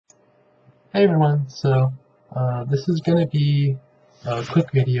Hey everyone, this is going to be a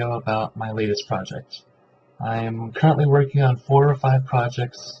quick video about my latest project. I am currently working on 4 or 5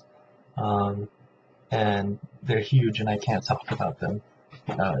 projects, and they're huge and I can't talk about them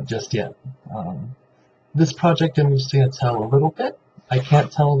just yet. This project I'm just going to tell a little bit. I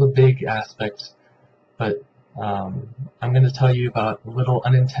can't tell the big aspects, but I'm going to tell you about a little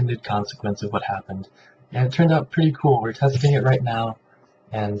unintended consequence of what happened. And it turned out pretty cool. We're testing it right now,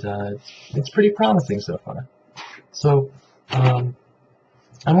 and it's pretty promising so far. So I'm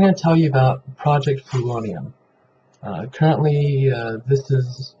going to tell you about Project Fluonium. Currently, this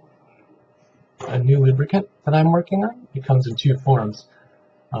is a new lubricant that I'm working on. It comes in 2 forms.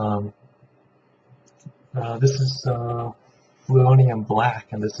 This is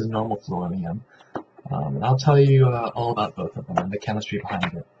FluoniumBLACK, and this is normal Fluonium. And I'll tell you all about both of them and the chemistry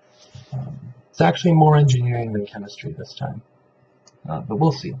behind it. It's actually more engineering than chemistry this time. But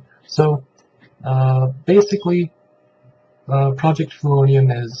we'll see. So, basically, Project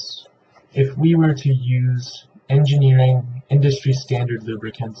Fluonium is if we were to use engineering industry standard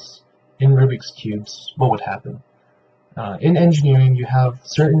lubricants in Rubik's cubes, what would happen? In engineering, you have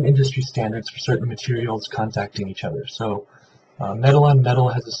certain industry standards for certain materials contacting each other. So, metal on metal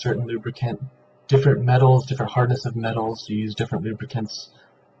has a certain lubricant. Different metals, different hardness of metals, you use different lubricants.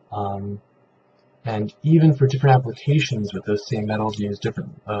 And even for different applications with those same metals, you use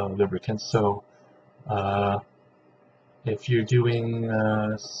different lubricants. So, if you're doing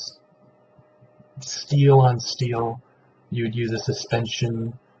steel on steel, you would use a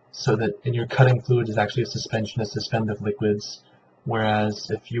suspension so that in your cutting fluid is actually a suspension, a suspend of liquids.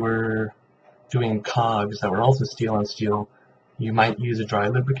 Whereas if you were doing cogs that were also steel on steel, you might use a dry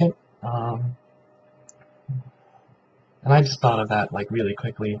lubricant. And I just thought of that like really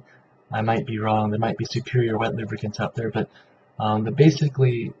quickly. I might be wrong. There might be superior wet lubricants out there, but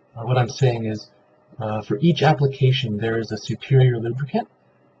basically what I'm saying is for each application there is a superior lubricant,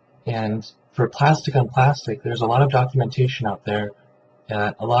 and for plastic on plastic there's a lot of documentation out there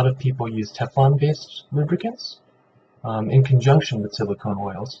that a lot of people use Teflon-based lubricants in conjunction with silicone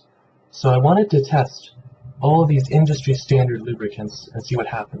oils. So I wanted to test all of these industry standard lubricants and see what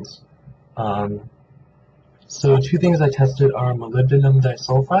happens. So 2 things I tested are molybdenum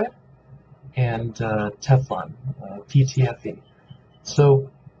disulfide and Teflon, PTFE. So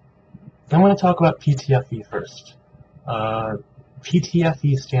I want to talk about PTFE first.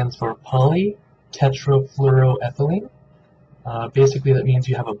 PTFE stands for polytetrafluoroethylene. Basically that means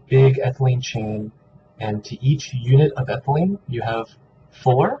you have a big ethylene chain, and to each unit of ethylene you have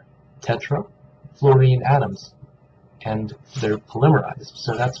 4 tetrafluorine atoms, and they're polymerized.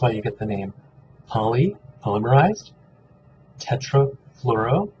 So that's why you get the name polymerized,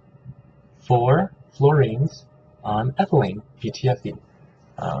 tetrafluoro, 4 fluorines on ethylene, PTFE.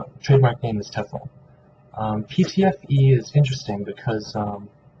 Trademark name is Teflon. PTFE is interesting because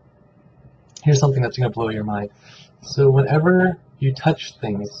here's something that's going to blow your mind. So whenever you touch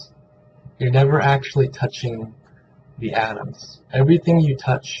things, you're never actually touching the atoms. Everything you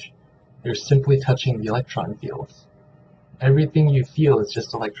touch, you're simply touching the electron fields. Everything you feel is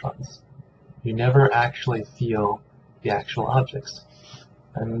just electrons. You never actually feel the actual objects.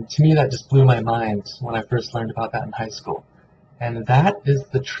 And to me that just blew my mind when I first learned about that in high school. And that is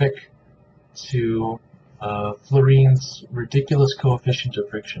the trick to fluorine's ridiculous coefficient of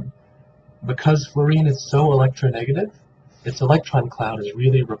friction. Because fluorine is so electronegative, its electron cloud is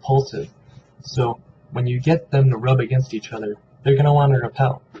really repulsive. So when you get them to rub against each other, they're going to want to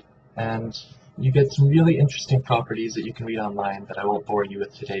repel. And you get some really interesting properties that you can read online that I won't bore you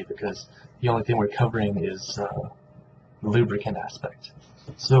with today because the only thing we're covering is the lubricant aspect.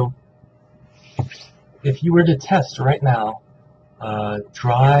 So if you were to test right now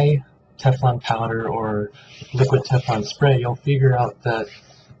dry Teflon powder or liquid Teflon spray, you'll figure out that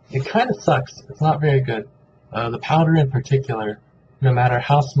it kind of sucks. It's not very good. The powder in particular, no matter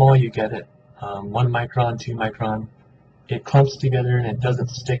how small you get it, 1 micron, 2 micron, it clumps together and it doesn't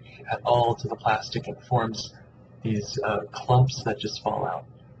stick at all to the plastic. It forms these clumps that just fall out.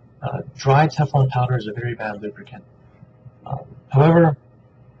 Dry Teflon powder is a very bad lubricant. However,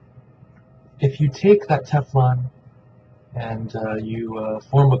 if you take that Teflon and you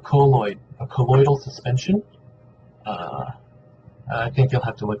form a colloidal suspension, I think you'll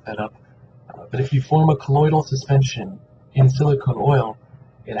have to look that up. But if you form a colloidal suspension in silicone oil,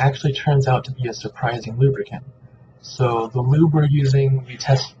 it actually turns out to be a surprising lubricant. So the lube we're using,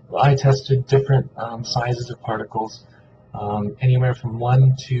 I tested different sizes of particles, anywhere from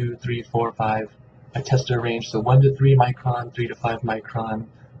 1, 2, 3, 4, 5. I tested a range, so 1 to 3 micron, 3 to 5 micron,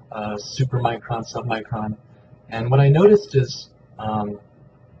 super micron, submicron. And what I noticed is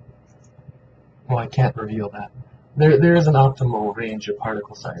well, I can't reveal that. There is an optimal range of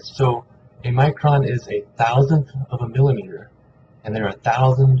particle size. So a micron is 1,000th of a millimeter, and there are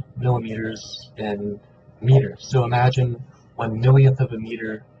 1,000 millimeters in meters. So imagine 1/1,000,000th of a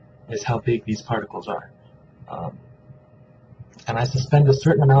meter is how big these particles are. And I suspend a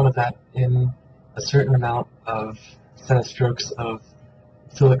certain amount of that in a certain amount of centistrokes of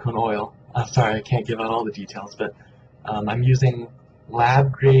silicone oil. Sorry, I can't give out all the details, but I'm using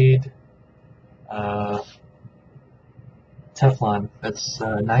lab grade Teflon that's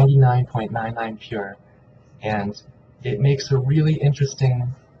 99.99 pure, and it makes a really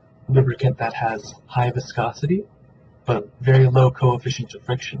interesting lubricant that has high viscosity but very low coefficient of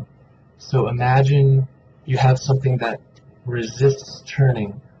friction. So imagine you have something that resists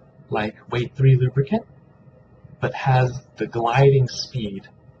turning like weight 3 lubricant but has the gliding speed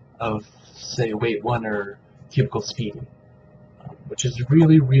of, say, weight 1 or cubicle speed, which is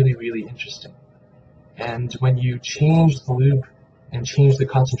really, really, really interesting. And when you change the lube and change the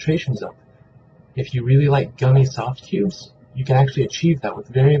concentrations up, if you really like gummy soft cubes, you can actually achieve that with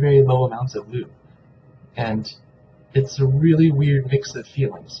very, very low amounts of lube. And it's a really weird mix of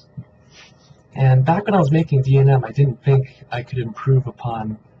feelings. And back when I was making D&M, I didn't think I could improve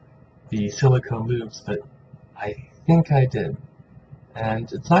upon the silicone lubes, but I think I did. And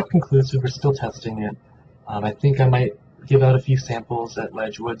it's not conclusive, we're still testing it. I think I might give out a few samples at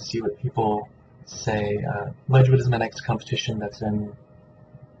Ledgewood, see what people say. Ledgewood is my next competition, that's in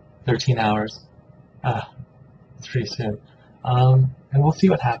 13 hours. It's pretty soon. And we'll see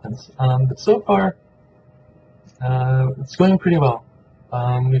what happens. But so far, it's going pretty well.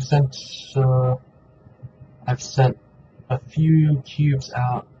 I've sent a few cubes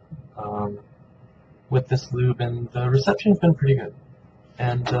out with this lube, and the reception's been pretty good.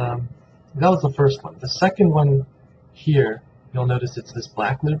 And that was the first one. The second one here, you'll notice it's this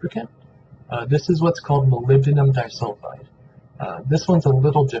black lubricant. This is what's called molybdenum disulfide. This one's a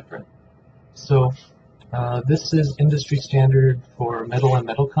little different. So this is industry standard for metal on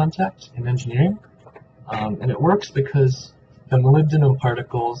metal contact in engineering. And it works because the molybdenum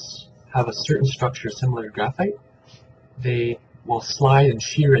particles have a certain structure similar to graphite. They will slide and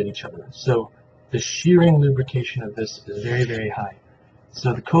shear at each other. So the shearing lubrication of this is very, very high.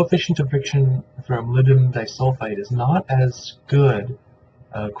 So the coefficient of friction for molybdenum disulfide is not as good,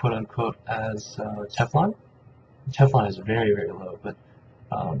 quote unquote, as Teflon. Teflon is very, very low, but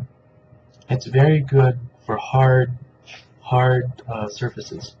it's very good for hard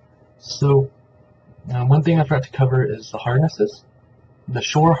surfaces. So one thing I forgot to cover is the hardnesses. The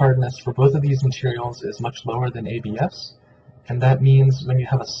shore hardness for both of these materials is much lower than ABS, and that means when you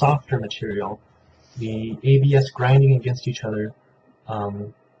have a softer material, the ABS grinding against each other,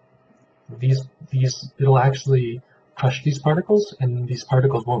 it'll actually crush these particles, and these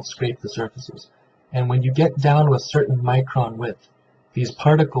particles won't scrape the surfaces. And when you get down to a certain micron width, these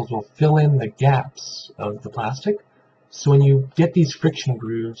particles will fill in the gaps of the plastic. So when you get these friction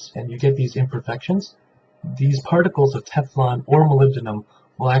grooves and you get these imperfections, these particles of Teflon or molybdenum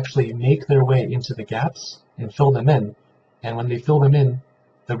will actually make their way into the gaps and fill them in. And when they fill them in,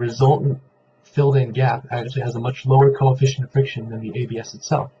 the resultant filled in gap actually has a much lower coefficient of friction than the ABS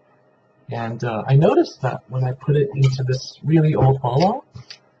itself. And I noticed that when I put it into this really old hollow,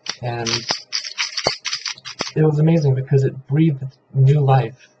 and it was amazing because it breathed new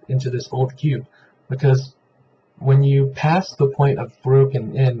life into this old cube. Because when you pass the point of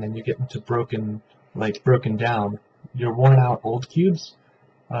broken in and you get into broken down, your worn out old cubes,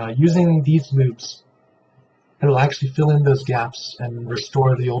 using these lubes, it'll actually fill in those gaps and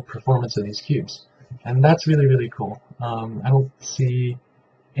restore the old performance of these cubes. And that's really, really cool. I don't see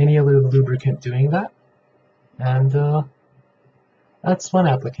any other lubricant doing that. And that's one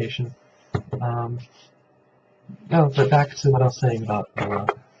application. But back to what I was saying about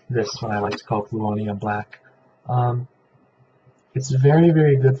this, what I like to call FluoniumBLACK. It's very,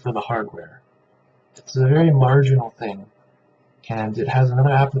 very good for the hardware. It's a very marginal thing, and it has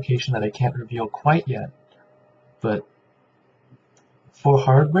another application that I can't reveal quite yet. But for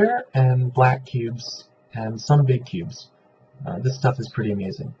hardware and black cubes and some big cubes, this stuff is pretty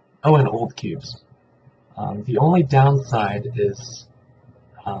amazing. Oh, and old cubes. The only downside is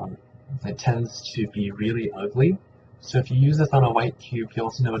it tends to be really ugly. So if you use this on a white cube,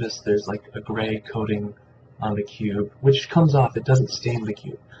 you'll notice there's like a gray coating on the cube, which comes off. It doesn't stain the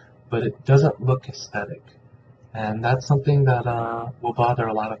cube, but it doesn't look aesthetic. And that's something that will bother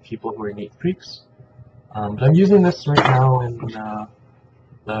a lot of people who are neat freaks. But I'm using this right now in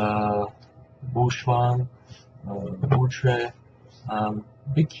the Wuchuan, Wutre.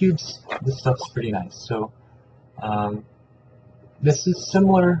 Big cubes, this stuff's pretty nice. So this is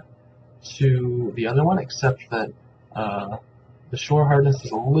similar to the other one, except that the shore hardness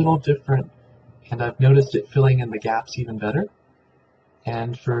is a little different, and I've noticed it filling in the gaps even better.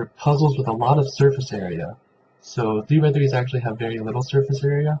 And for puzzles with a lot of surface area, so 3x3s actually have very little surface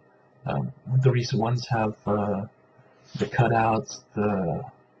area. The recent ones have the cutouts, the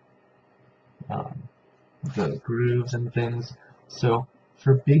grooves and things. So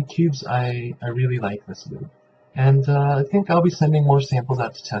for big cubes, I really like this lube. And I think I'll be sending more samples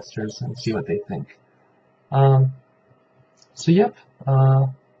out to testers and see what they think. So yep, I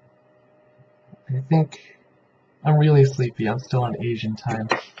think I'm really sleepy. I'm still on Asian time.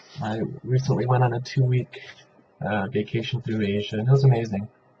 I recently went on a 2-week vacation through Asia, and it was amazing.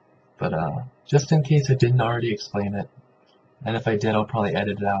 But just in case I didn't already explain it, and if I did, I'll probably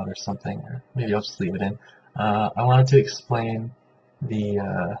edit it out or something, or maybe I'll just leave it in. I wanted to explain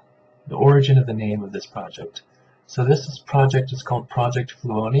the origin of the name of this project. So this project is called Project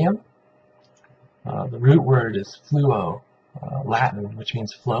Fluonium. The root word is fluo, Latin, which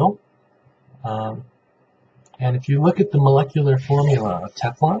means flow. And if you look at the molecular formula of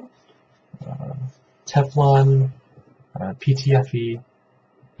Teflon, PTFE,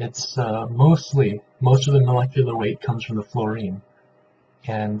 it's most of the molecular weight comes from the fluorine.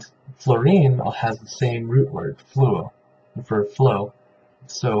 And fluorine has the same root word, fluo, for flow.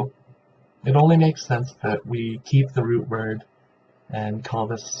 So it only makes sense that we keep the root word and call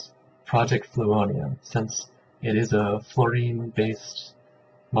this Project Fluonium, since it is a fluorine-based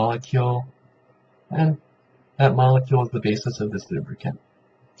molecule, and that molecule is the basis of this lubricant.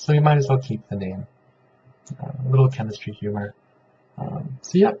 So you might as well keep the name. A little chemistry humor.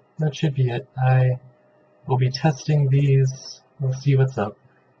 So yep, that should be it. I will be testing these. We'll see what's up,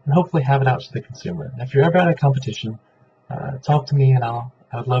 and hopefully have it out to the consumer. And if you're ever at a competition, talk to me, and I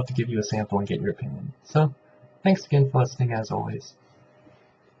would love to give you a sample and get your opinion. So thanks again for listening, as always.